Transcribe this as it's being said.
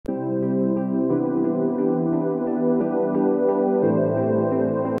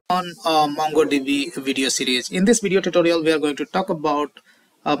on MongoDB video series. In this video tutorial, we are going to talk about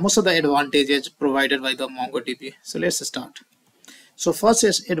most of the advantages provided by the MongoDB. So let's start. So first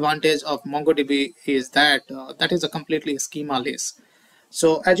is advantage of MongoDB is that that is a completely schemaless.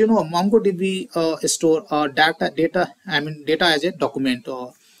 So as you know, MongoDB store data as a document,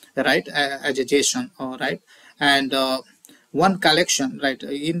 right, as a JSON, right, and one collection, right.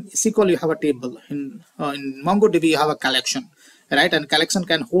 In SQL you have a table. In MongoDB you have a collection, right, and collection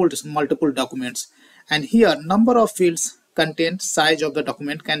can hold multiple documents. And here number of fields, content, size of the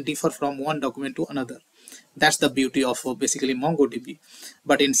document can differ from one document to another. That's the beauty of basically MongoDB.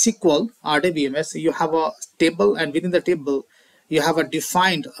 But in SQL RDBMS you have a table, and within the table you have a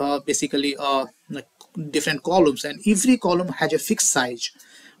defined different columns, and every column has a fixed size.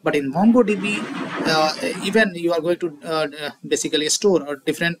 But in MongoDB, even you are going to basically store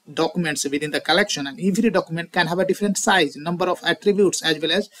different documents within the collection, and every document can have a different size, number of attributes, as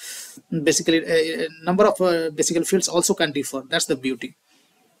well as basically number of basically fields also can differ. That's the beauty.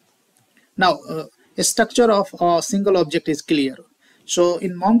 Now, a structure of a single object is clear. So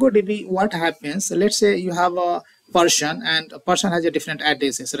in MongoDB, what happens? Let's say you have a person, and a person has a different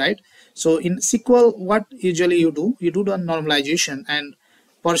addresses, right? So in SQL, what usually you do the normalization, and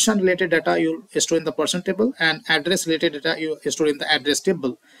person related data you store in the person table, and address related data you store in the address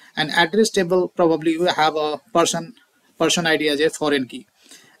table. And address table, probably you have a person ID as a foreign key,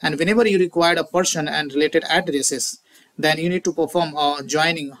 and whenever you require a person and related addresses, then you need to perform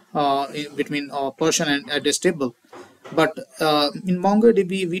joining between person and address table. But in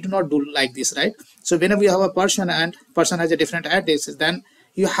MongoDB we do not do like this, right? So whenever you have a person and person has a different address, then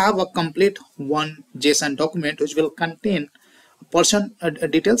you have a complete one JSON document which will contain person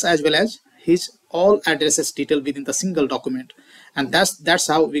details as well as his all addresses detail within the single document. And that's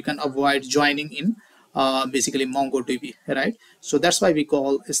how we can avoid joining in basically MongoDB, right? So that's why we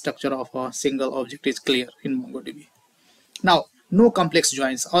call a structure of a single object is clear in MongoDB. Now, no complex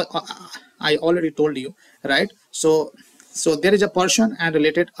joins. I already told you, right? So there is a person and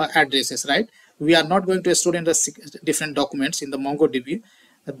related addresses, right? We are not going to store in the different documents in the MongoDB.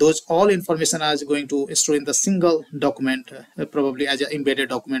 Those all information are going to store in the single document, probably as embedded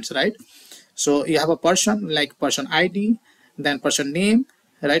documents, right? So you have a person like person ID, then person name,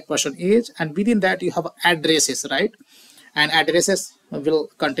 right, person age, and within that you have addresses, right? And addresses will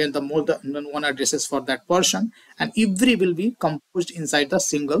contain the more than one addresses for that person, and every will be composed inside the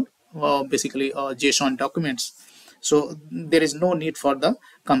single JSON documents. So there is no need for the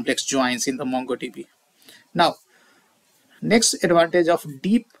complex joins in the MongoDB. Now, next advantage of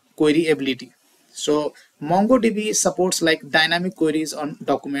deep query ability. So MongoDB supports like dynamic queries on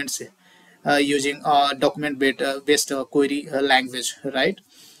documents using document-based query language, right?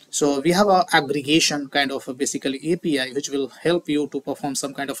 So we have a aggregation kind of basically API which will help you to perform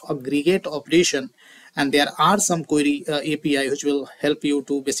some kind of aggregate operation, and there are some query API which will help you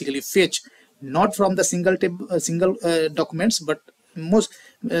to basically fetch not from the single documents, but most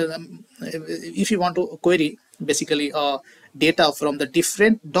if you want to query basically data from the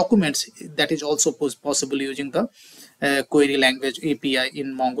different documents, that is also possible using the query language API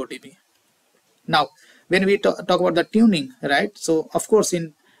in MongoDB. Now, when we talk about the tuning, right? So of course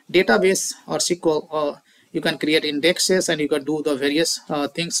in database or SQL, you can create indexes, and you can do the various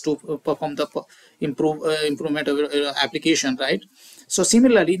things to perform the improvement of your application, right? So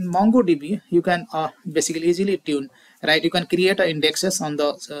similarly in MongoDB you can basically easily tune, right? You can create indexes on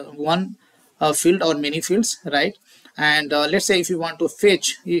the one field or many fields, right? And let's say if you want to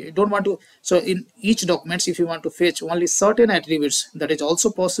fetch, you don't want to, so in each documents if you want to fetch only certain attributes, that is also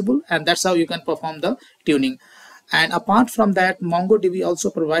possible, and that's how you can perform the tuning. And apart from that, MongoDB also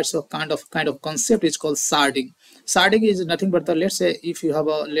provides a kind of concept is called sharding. Sharding is nothing but the, let's say if you have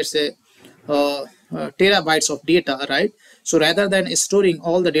a, let's say terabytes of data, right? So rather than storing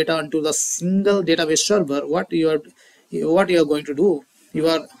all the data onto the single database server, what you are going to do, you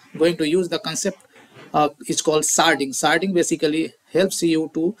are going to use the concept it's called sharding. Sharding basically helps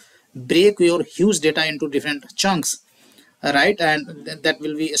you to break your huge data into different chunks, right? And that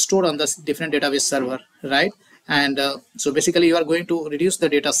will be stored on the different database server, right? And so basically you are going to reduce the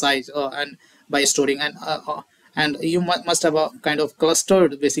data size and by storing, and you must have a kind of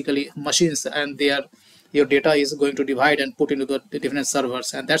clustered basically machines, and your data is going to divide and put into the different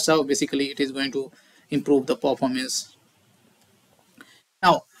servers, and that's how basically it is going to improve the performance.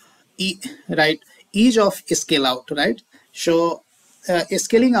 Now, right, ease of scale out, right? So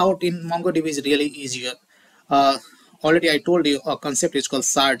scaling out in MongoDB is really easier. Already I told you a concept is called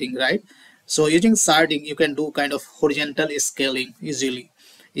sharding, right? So using sharding you can do kind of horizontal scaling easily,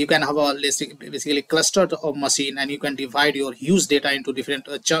 you can have a basically clustered of machine, and you can divide your huge data into different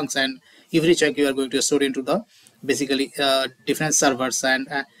chunks, and every chunk you are going to store into the basically different servers,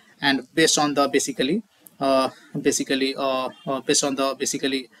 and based on the basically based on the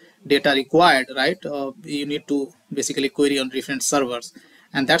basically data required, right? You need to basically query on different servers,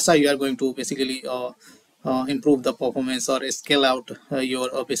 and that's how you are going to basically improve the performance or scale out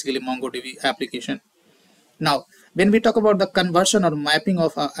your basically MongoDB application. Now, when we talk about the conversion or mapping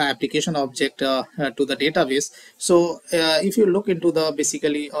of application object to the database, so if you look into the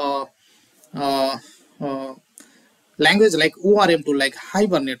basically uh, uh, language like ORM tool like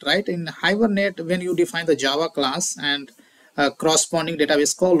Hibernate, right? In Hibernate, when you define the Java class and corresponding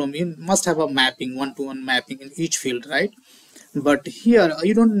database column, you must have a mapping, one-to-one mapping in each field, right? But here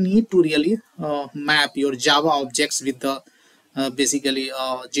you don't need to really map your Java objects with the basically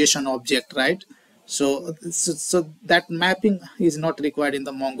JSON object, right? So that mapping is not required in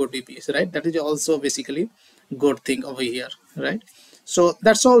the MongoDB, right? That is also basically good thing over here, right? So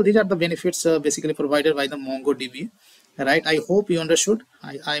that's all. These are the benefits basically provided by the MongoDB, right? I hope you understood.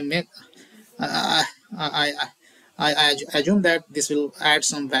 I, I, I assume that this will add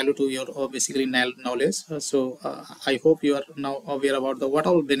some value to your basically knowledge. I hope you are now aware about the what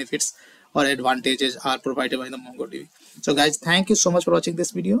all benefits or advantages are provided by the MongoDB. So guys, thank you so much for watching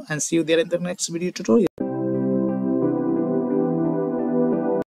this video, and see you there in the next video tutorial.